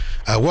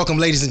Welcome,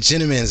 ladies and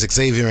gentlemen. It's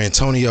Xzavier and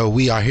Antonio.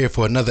 We are here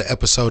for another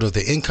episode of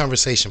the In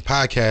Conversation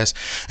podcast,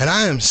 and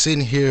I am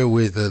sitting here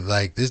with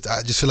like this.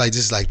 I just feel like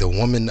this is like the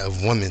woman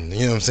of women.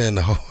 You know what I'm saying?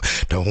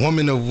 The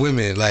woman of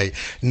women. Like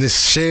Miss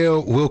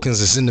Chelle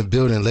Wilkins is in the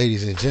building,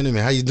 ladies and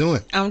gentlemen. How you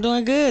doing? I'm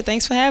doing good.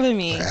 Thanks for having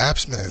me.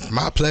 Absolutely,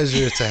 my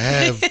pleasure to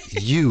have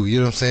you. You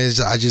know what I'm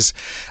saying?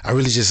 I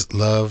really just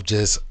love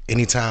just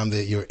anytime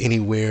that you're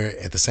anywhere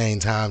at the same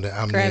time that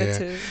I'm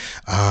Gratitude.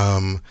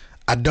 there.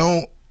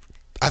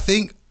 I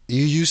think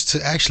you used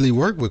to actually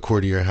work with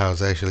Cordier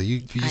House. Actually,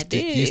 you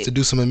used to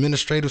do some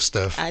administrative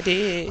stuff. I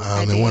did.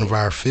 In one of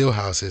our field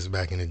houses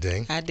back in the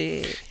day. I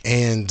did.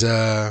 And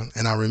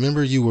I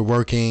remember you were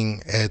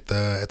working at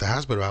the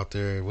hospital out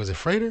there. Was it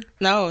Freighter?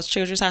 No, it's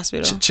Children's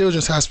Hospital.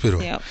 Children's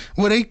Hospital. Yep.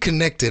 Well, they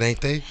connected,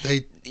 ain't they?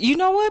 You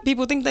know what?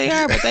 People think they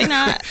are, but they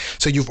not.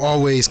 So you've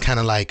always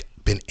kind of like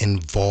been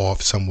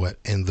involved somewhat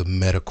in the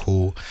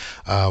medical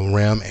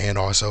realm and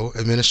also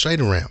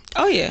administrative realm.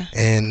 Oh yeah.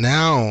 And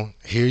now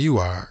here you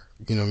are.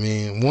 You know what I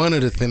mean? One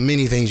of the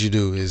many things you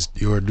do is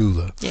you're a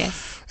doula.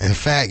 Yes. In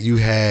fact, you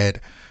had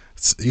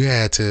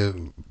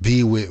to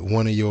be with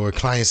one of your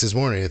clients this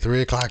morning at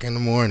 3 o'clock in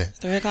the morning.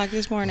 3 o'clock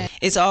this morning.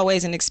 It's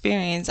always an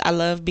experience. I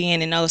love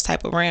being in those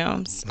type of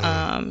realms.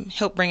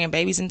 Help bringing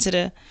babies into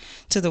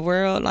the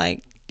world.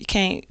 Like you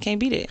can't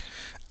beat it.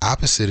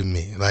 Opposite of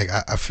me. Like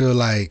I feel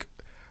like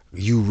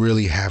you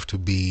really have to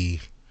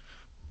be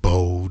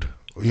bold.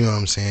 You know what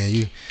I'm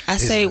saying? I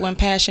say when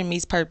passion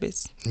meets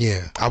purpose.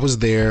 Yeah. I was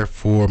there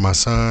for my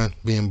son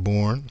being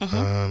born,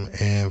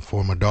 and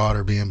for my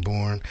daughter being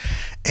born.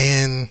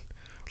 And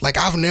like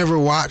I've never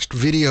watched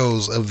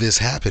videos of this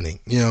happening.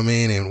 You know what I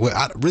mean? And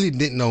I really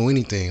didn't know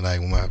anything like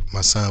when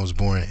my son was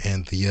born.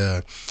 And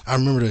I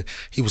remember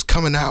he was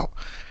coming out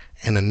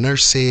and the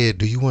nurse said,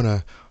 "Do you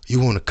wanna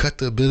cut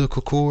the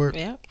umbilical cord?"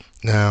 Yeah.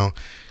 Now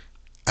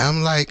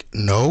I'm like,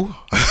 no.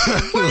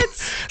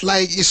 What?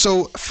 Like,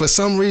 so for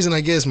some reason,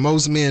 I guess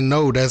most men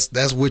know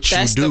that's what you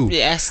do.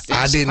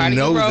 I didn't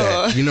know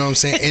that. You know what I'm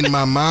saying? In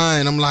my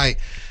mind, I'm like,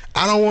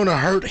 I don't want to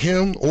hurt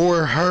him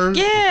or her.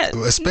 Yeah,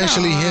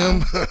 especially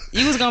him.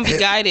 You was gonna be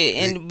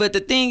guided, but the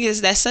thing is,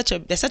 that's such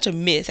a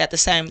myth at the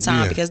same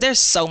time because there's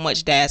so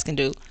much dads can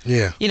do.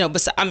 Yeah. You know,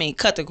 but I mean,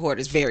 cut the cord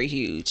is very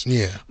huge.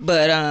 Yeah.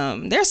 But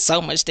there's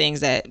so much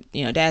things that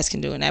dads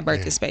can do in that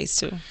birthing space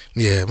too.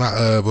 Yeah.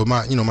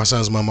 My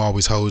son's mom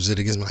always holds it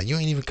against me, like, you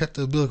ain't even cut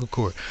the umbilical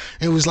cord.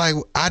 It was like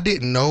I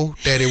didn't know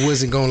that it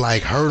wasn't gonna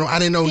like hurt him. I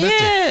didn't know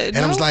nothing. And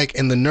I was like,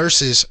 and the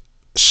nurses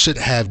should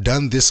have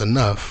done this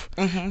enough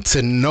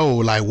to know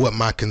like what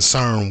my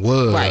concern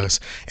was,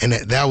 and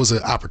that was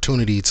an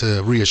opportunity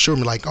to reassure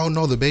me, like, oh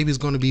no, the baby's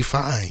going to be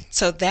fine.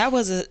 So that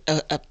was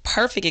a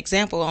perfect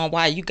example on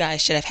why you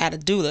guys should have had a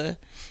doula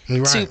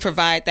to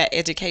provide that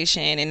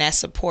education and that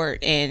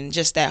support and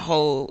just that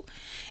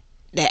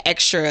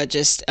extra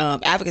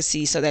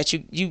advocacy, so that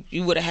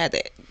you would have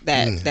had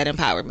that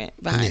empowerment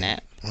behind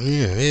that.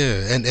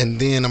 Yeah. And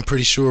then I'm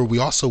pretty sure we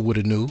also would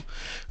have knew.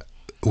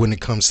 When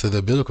it comes to the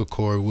umbilical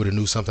cord, would have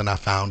knew something I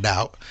found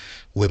out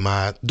with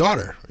my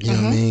daughter. You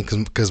know what I mean?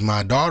 Because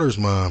my daughter's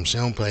mom, she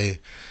don't play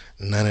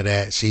none of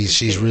that.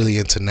 She's really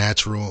into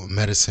natural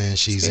medicine.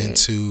 She's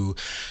into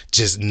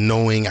just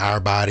knowing our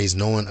bodies,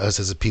 knowing us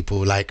as a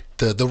people, like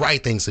the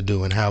right things to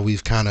do, and how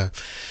we've kind of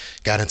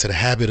got into the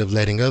habit of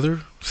letting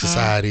other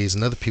societies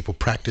and other people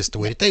practice the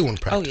way that they want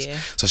to practice. Oh, yeah.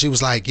 So she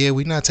was like, yeah,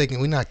 we're not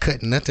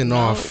cutting nothing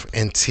off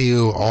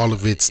until all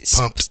of it's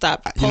pumped.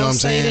 Stop pulsating. You know what I'm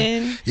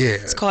saying? Yeah.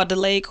 It's called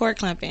delayed cord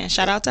clamping.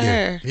 Shout out to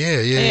her.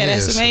 Yeah.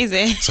 That's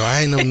amazing. So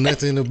I ain't know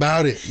nothing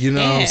about it. You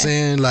know what I'm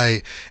saying?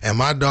 Like, and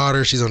my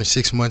daughter, she's only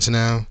 6 months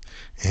now,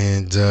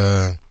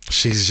 and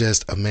she's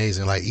just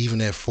amazing. Like,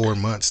 even at 4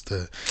 months,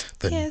 the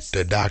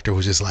doctor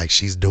was just like,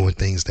 she's doing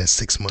things that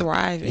 6 months.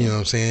 Thriving. You know what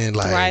I'm saying?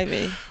 Like,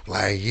 thriving.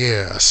 Like,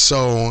 yeah.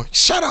 So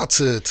shout out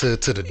to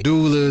the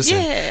doulas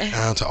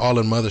and to all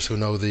the mothers who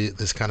know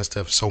this kind of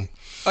stuff. So,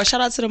 or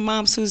shout out to the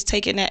moms who's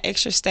taking that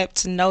extra step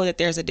to know that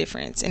there's a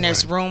difference and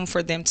there's room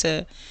for them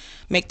to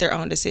make their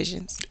own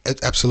decisions.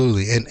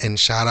 Absolutely. And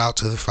shout out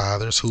to the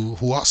fathers who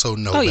also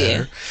know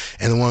better,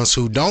 and the ones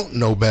who don't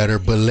know better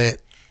but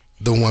let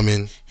the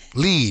woman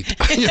lead.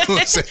 You know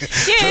what I'm saying?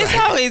 It's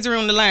always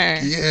room to learn.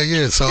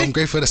 Yeah. So I'm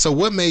grateful for that. So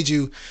what made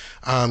you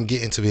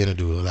get into being a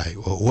doula? Like,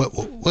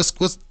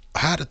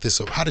 how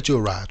did you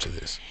arrive to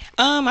this?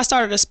 I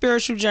started a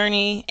spiritual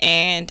journey,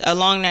 and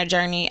along that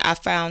journey, I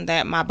found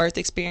that my birth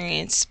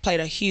experience played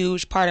a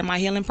huge part in my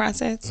healing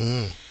process.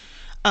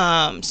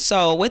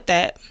 So with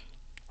that,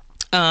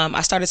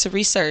 I started to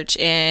research,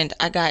 and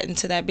I got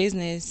into that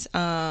business.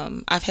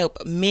 I've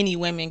helped many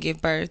women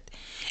give birth,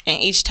 and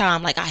each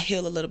time, like, I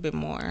heal a little bit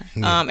more.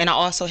 And I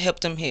also help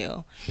them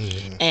heal.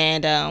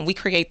 And we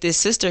create this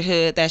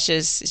sisterhood that's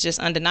just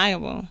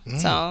undeniable.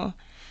 So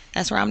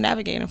that's where I'm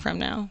navigating from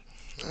now.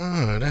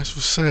 Oh, that's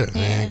what's up,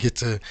 man. Get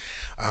to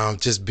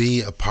just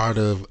be a part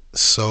of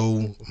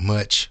so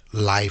much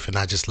life, and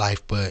not just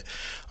life, but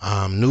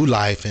new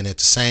life, and at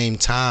the same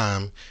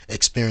time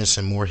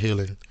experiencing more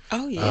healing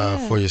Oh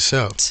yeah. for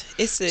yourself.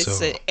 It's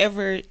So an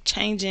ever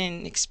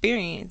changing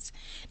experience.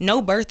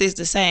 No birth is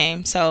the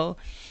same. So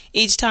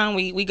each time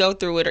we go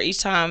through it, or each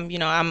time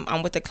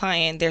I'm with a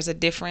client, there's a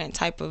different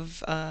type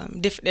of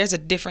there's a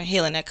different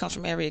healing that comes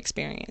from every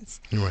experience.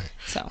 right,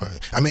 So right.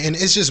 I mean, and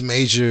it's just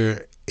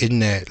major in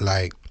that,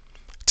 like,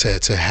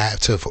 to have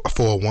to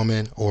for a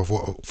woman or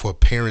for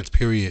parents,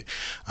 period,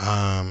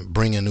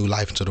 bring a new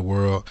life into the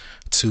world,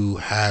 to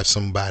have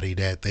somebody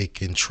that they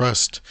can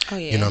trust. Oh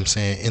yeah. You know what I'm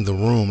saying, in the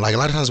room. Like, a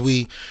lot of times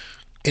we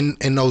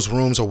in those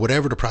rooms, or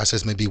whatever the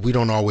process may be, we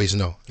don't always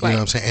know. You know what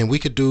I'm saying? And we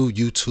could do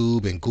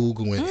YouTube and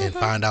Google and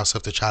find out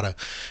stuff to try to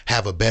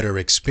have a better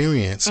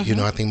experience. You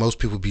know, I think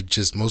most women be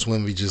just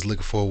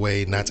looking for a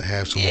way not to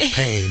have so much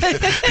pain.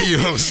 You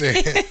know what I'm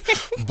saying?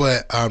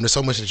 But there's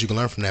so much that you can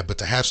learn from that. But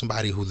to have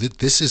somebody who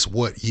this is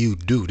what you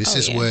do, this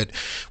is what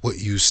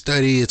you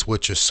study, it's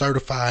what you're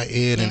certified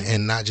in,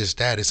 and not just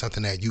that, it's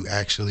something that you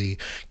actually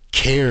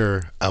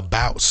care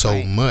about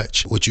so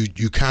much. What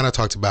you kind of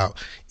talked about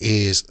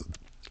is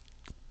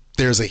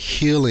there's a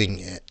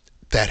healing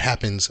that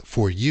happens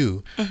for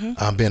you,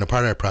 being a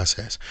part of that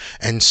process.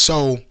 And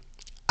so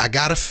I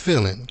got a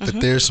feeling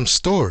that there's some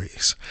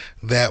stories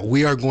that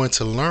we are going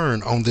to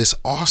learn on this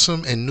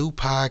awesome and new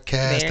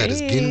podcast that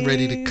is getting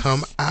ready to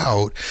come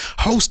out,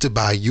 hosted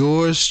by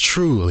yours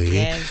truly,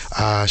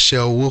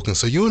 Chelle Wilkins.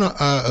 So you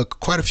and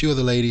quite a few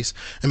other ladies,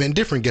 I mean,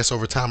 different guests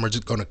over time, are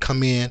just going to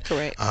come in.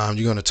 Correct.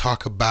 You're going to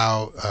talk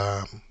about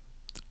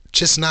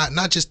just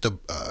not just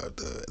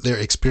their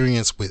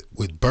experience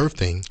with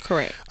birthing,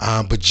 correct,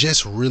 but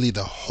just really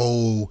the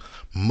whole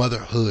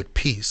motherhood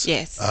piece.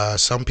 Yes.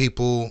 Some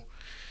people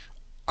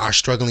are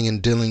struggling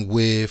and dealing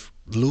with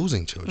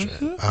losing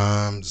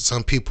children.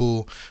 Some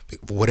people,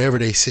 whatever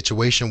their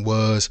situation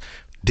was,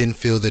 didn't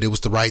feel that it was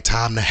the right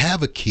time to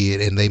have a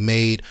kid, and they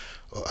made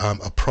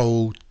a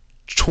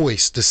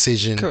pro-choice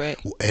decision.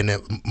 Correct. And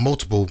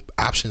multiple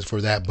options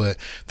for that, but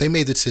they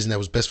made the decision that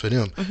was best for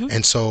them.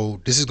 And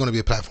so this is going to be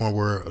a platform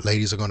where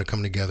ladies are going to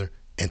come together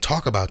and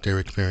talk about their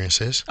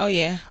experiences. Oh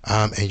yeah.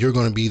 And you're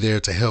going to be there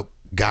to help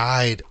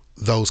guide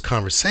those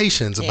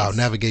conversations about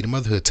navigating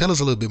motherhood. Tell us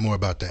a little bit more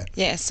about that.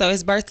 Yeah, so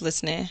it's birth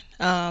listening,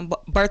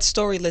 birth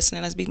story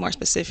listening, let's be more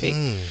specific.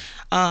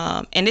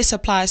 And this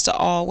applies to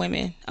all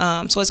women.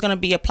 So it's going to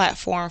be a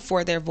platform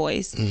for their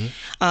voice.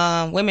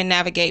 Women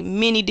navigate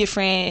many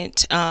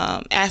different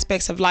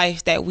aspects of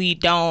life that we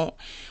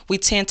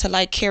tend to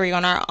like carry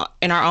in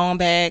our own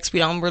bags. We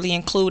don't really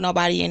include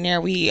nobody in there.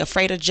 We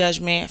afraid of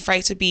judgment,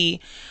 afraid to be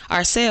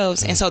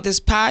ourselves. And so this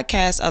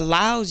podcast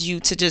allows you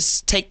to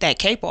just take that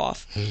cape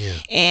off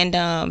and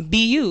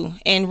be you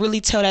and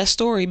really tell that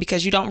story,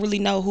 because you don't really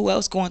know who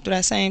else going through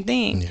that same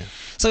thing.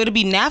 So it'll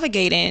be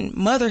navigating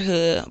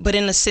motherhood, but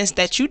in the sense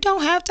that you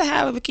don't have to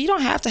have a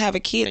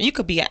kid. You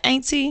could be an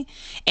auntie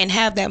and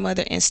have that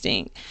mother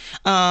instinct.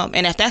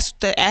 And if that's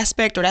the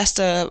aspect, or that's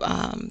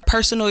the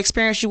personal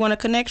experience you want to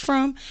connect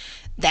from,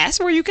 that's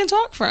where you can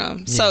talk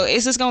from. So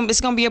it's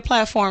gonna be a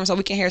platform so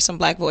we can hear some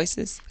Black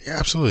voices. Yeah,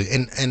 absolutely.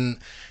 And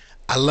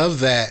I love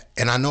that.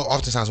 And I know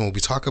oftentimes when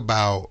we talk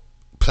about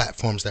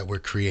platforms that we're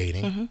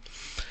creating,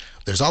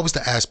 there's always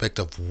the aspect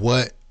of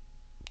what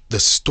the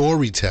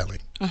storytelling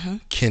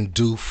can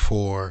do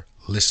for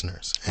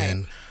listeners.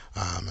 And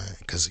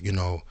because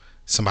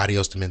somebody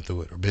else been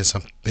through it, or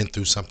been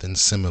through something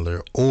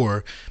similar,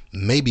 or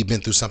maybe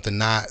been through something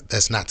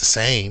that's not the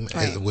same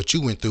as what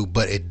you went through,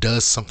 but it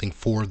does something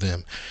for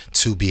them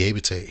to be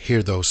able to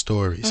hear those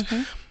stories.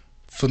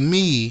 For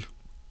me,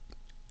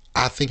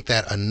 I think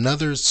that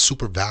another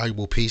super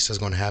valuable piece that's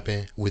going to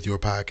happen with your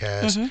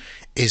podcast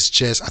is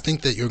just, I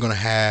think that you're going to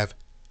have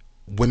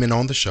women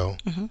on the show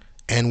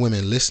and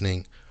women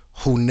listening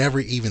who never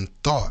even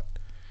thought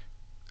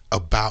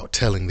about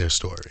telling their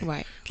story.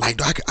 Right. Like,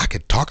 I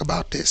could talk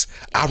about this.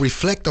 I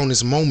reflect on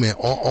this moment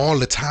all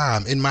the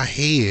time in my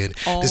head,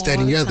 this, that,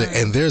 and the other.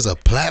 And there's a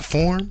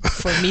platform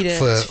for me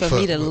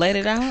to let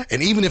it out.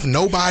 And even if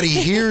nobody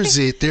hears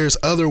it, there's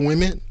other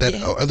women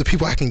other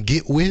people I can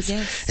get with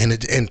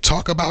and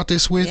talk about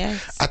this with.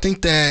 I think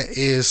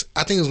it's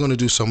going to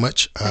do so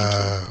much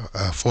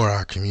for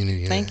our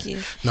community. Thank you.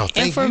 No, thank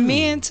and for you.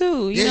 men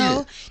too. You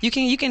know, you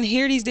can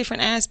hear these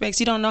different aspects.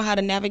 You don't know how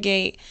to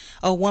navigate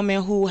a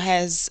woman who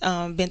has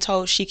been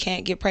told she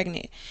can't get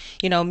pregnant.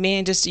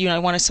 Men just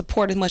want to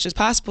support as much as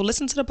possible.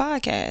 Listen to the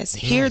podcast,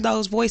 hear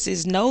those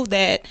voices, know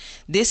that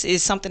this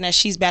is something that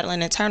she's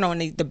battling internal,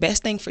 and the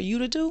best thing for you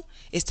to do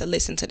is to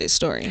listen to this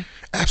story.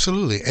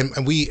 Absolutely.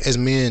 And we as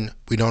men,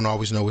 we don't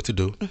always know what to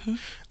do.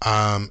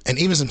 And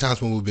even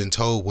sometimes when we've been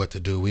told what to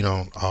do, we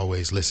don't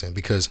always listen,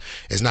 because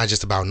it's not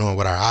just about knowing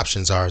what our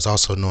options are, it's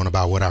also knowing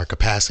about what our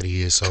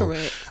capacity is. So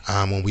correct.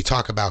 When we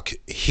talk about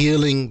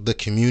healing the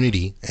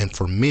community, and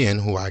for men,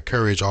 who I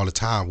encourage all the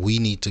time, we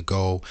need to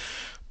go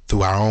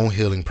through our own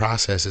healing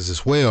processes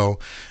as well.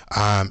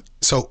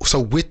 So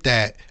with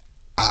that,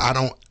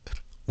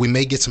 we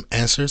may get some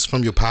answers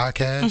from your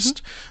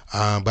podcast,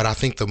 but I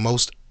think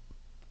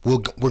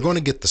we're going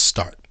to get the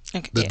start.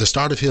 Okay, the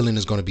start of healing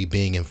is going to be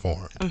being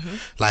informed.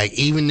 Like,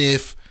 even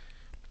if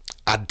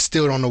I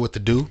still don't know what to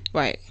do.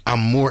 Right. I'm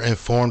more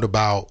informed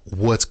about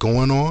what's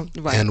going on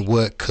and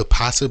what could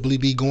possibly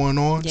be going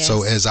on. Yes.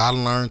 So as I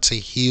learn to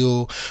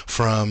heal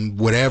from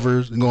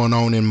whatever's going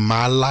on in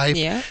my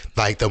life,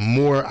 like the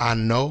more I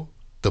know,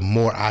 the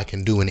more I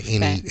can do in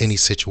any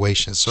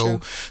situation.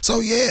 So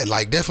yeah,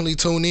 like definitely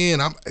tune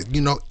in. I'm,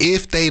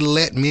 if they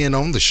let men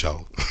on the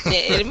show.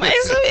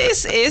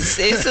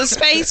 It's a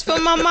space for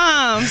my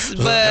moms,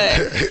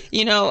 but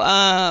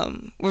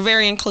we're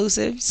very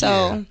inclusive.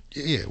 So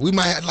yeah, we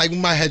might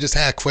have just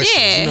had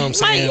questions. Yeah, you know what I'm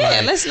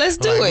saying? Let's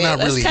do it. I'm not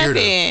let's really tap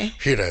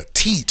here to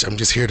teach. I'm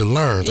just here to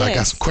learn. So I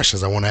got some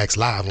questions I want to ask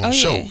live on the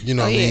show. You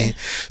know what I mean?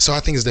 So I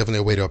think it's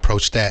definitely a way to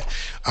approach that.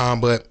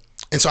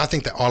 And so I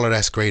think that all of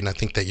that's great, and I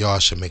think that y'all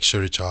should make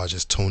sure that y'all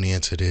just tune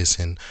into this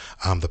and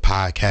the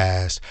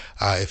podcast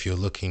if you're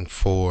looking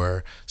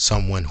for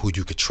someone who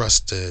you could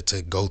trust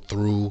to go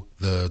through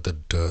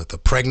the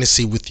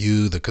pregnancy with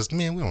you. Because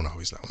man, we don't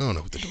always know. We don't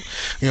know what to do.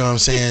 You know what I'm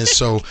saying?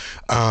 So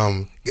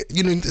find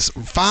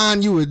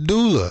you a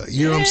doula.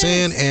 You know what I'm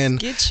saying? And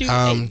get you a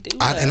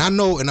doula. And I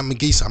know, and I'm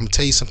gonna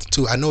tell you something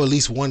too. I know at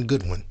least one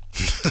good one.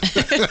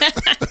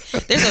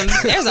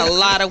 There's a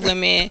lot of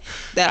women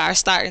that are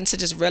starting to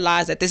just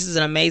realize that this is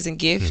an amazing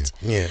gift.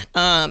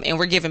 And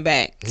we're giving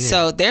back.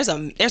 So there's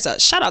a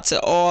shout out to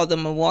all the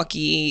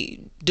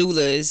Milwaukee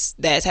doulas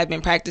that have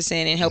been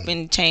practicing and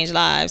helping change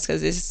lives,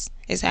 because it's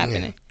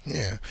happening.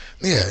 And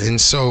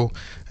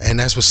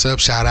that's what's up.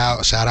 Shout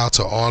out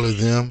to all of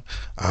them.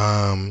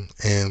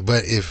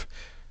 But if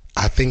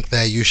I think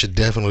that you should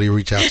definitely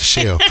reach out to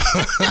Chelle.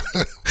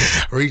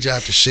 Reach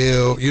out to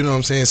Chelle. You know what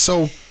I'm saying?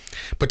 So,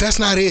 but that's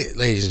not it,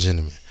 ladies and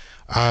gentlemen.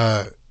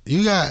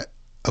 You got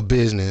a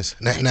business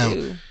now,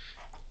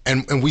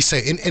 and we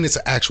say, and it's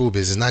an actual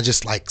business, not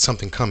just like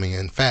something coming.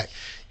 In fact,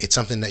 it's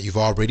something that you've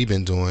already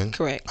been doing.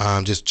 Correct.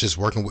 Just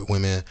working with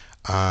women.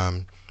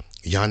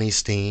 Yoni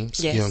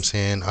Steams. You know what I'm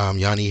saying?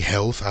 Yoni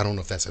Health. I don't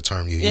know if that's a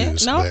term you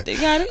use. No, but, they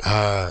got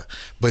it.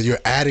 But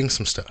you're adding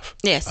some stuff.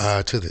 Yes.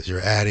 To this,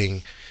 you're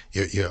adding.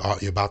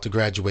 You're about to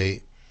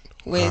graduate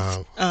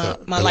with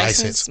my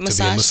license to be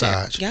a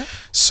massage. Yeah.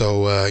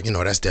 So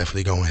that's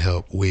definitely going to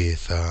help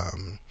with I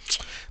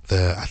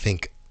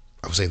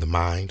would say the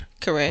mind.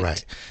 Correct.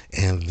 Right.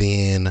 And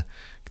then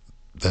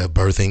the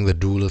birthing, the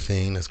doula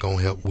thing, that's going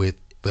to help with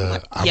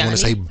I want to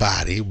say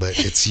body, but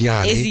it's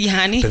Yoni. It's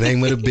Yoni. The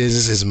name of the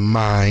business is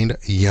Mind,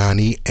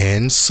 Yoni,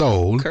 and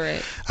Soul.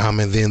 Correct. And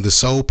then the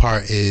soul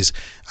part is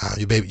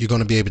you're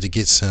going to be able to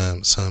get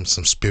some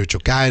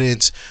spiritual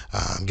guidance,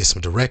 get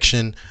some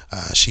direction.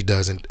 She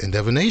does in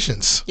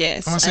divinations.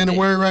 Yes. Am I saying the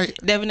word right?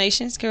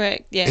 Divinations,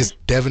 correct. Yeah. It's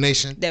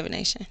divination?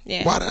 Divination,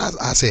 yeah. Why did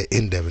I say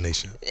in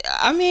divination?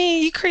 I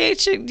mean,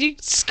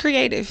 it's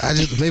creative.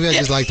 Maybe I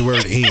just like the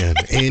word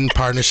in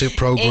partnership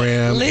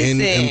program, in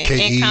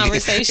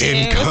MKE.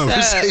 In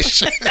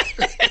conversation.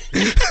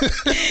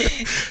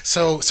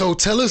 So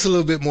tell us a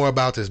little bit more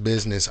about this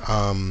business.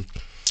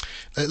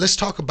 Let's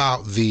talk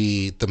about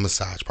the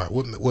massage part.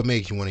 What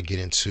made you want to get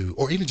into,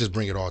 or even just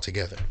bring it all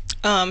together?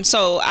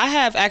 So I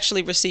have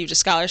actually received a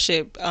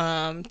scholarship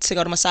to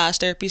go to massage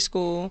therapy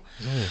school.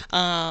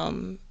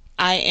 I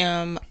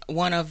am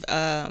one of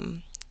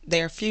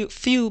there are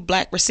few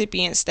Black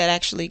recipients that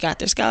actually got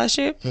their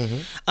scholarship,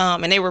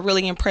 and they were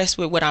really impressed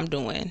with what I'm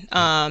doing.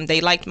 They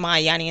liked my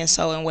Yoni and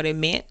Soul and what it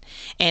meant,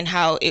 and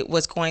how it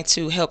was going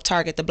to help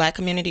target the Black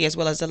community as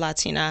well as the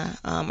Latina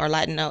or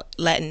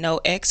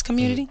Latinx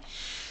community.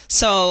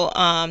 So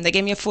they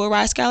gave me a full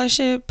ride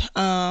scholarship,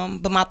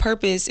 but my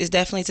purpose is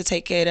definitely to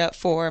take it up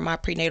for my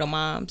prenatal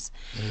moms.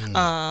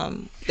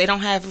 They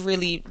don't have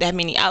really that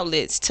many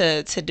outlets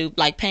to do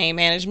like pain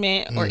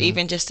management or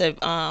even just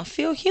to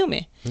feel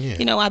human.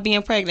 I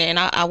being pregnant, and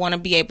I want to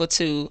be able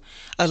to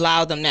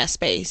allow them that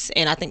space.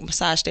 And I think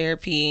massage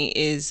therapy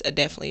is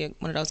definitely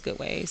one of those good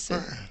ways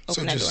to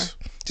open that door.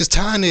 Just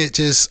tying it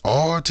just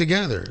all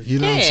together, you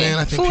know what I'm saying?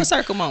 I think full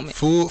circle moment.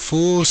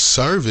 Full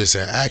service,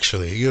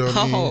 actually, you know what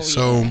I mean?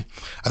 So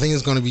I think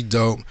it's going to be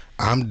dope.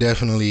 I'm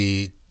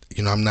definitely,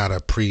 I'm not a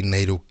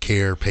prenatal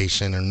care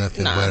patient or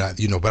nothing,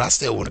 but I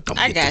still want to come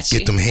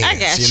get them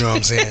hands. You know what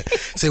I'm saying?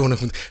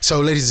 So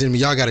ladies and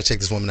gentlemen, y'all got to check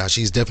this woman out.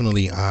 She's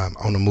definitely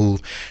on the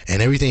move,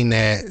 and everything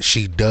that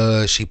she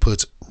does, she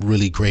puts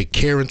really great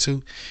care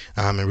into,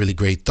 and really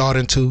great thought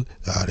into.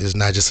 There's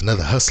not just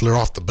another hustler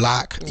off the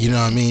block. You know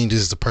what I mean?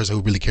 This is the person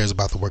who really cares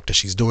about the work that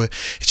she's doing,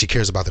 and she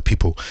cares about the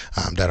people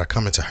that are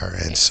coming to her.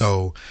 And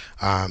so,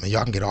 and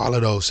y'all can get all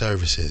of those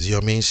services. You know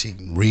what I mean? She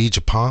can read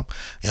your palm.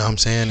 You know what I'm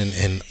saying?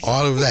 And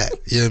all of that.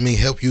 You know what I mean?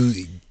 Help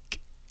you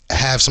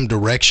have some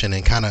direction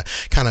and kind of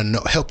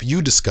help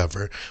you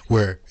discover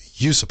where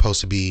you're supposed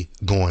to be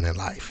going in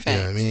life. You know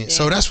what I mean?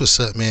 So that's what's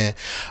up, man.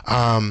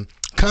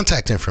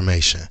 Contact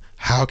information.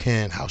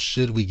 how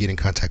should we get in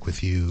contact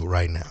with you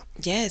right now?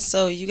 Yes,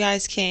 so you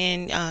guys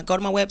can go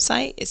to my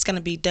website. It's going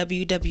to be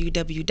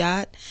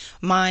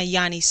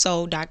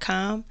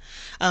www.myyonisoul.com.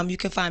 You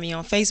can find me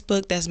on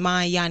Facebook. That's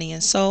My Yoni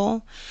and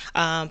Soul.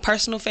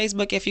 Personal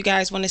Facebook, if you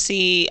guys want to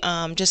see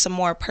just some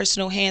more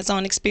personal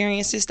hands-on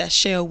experiences, that's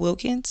Chelle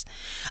Wilkins.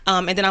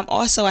 And then I have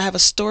a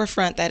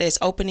storefront that is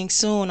opening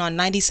soon on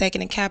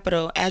 92nd and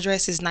Capitol.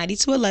 Address is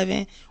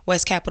 9211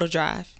 West Capitol Drive.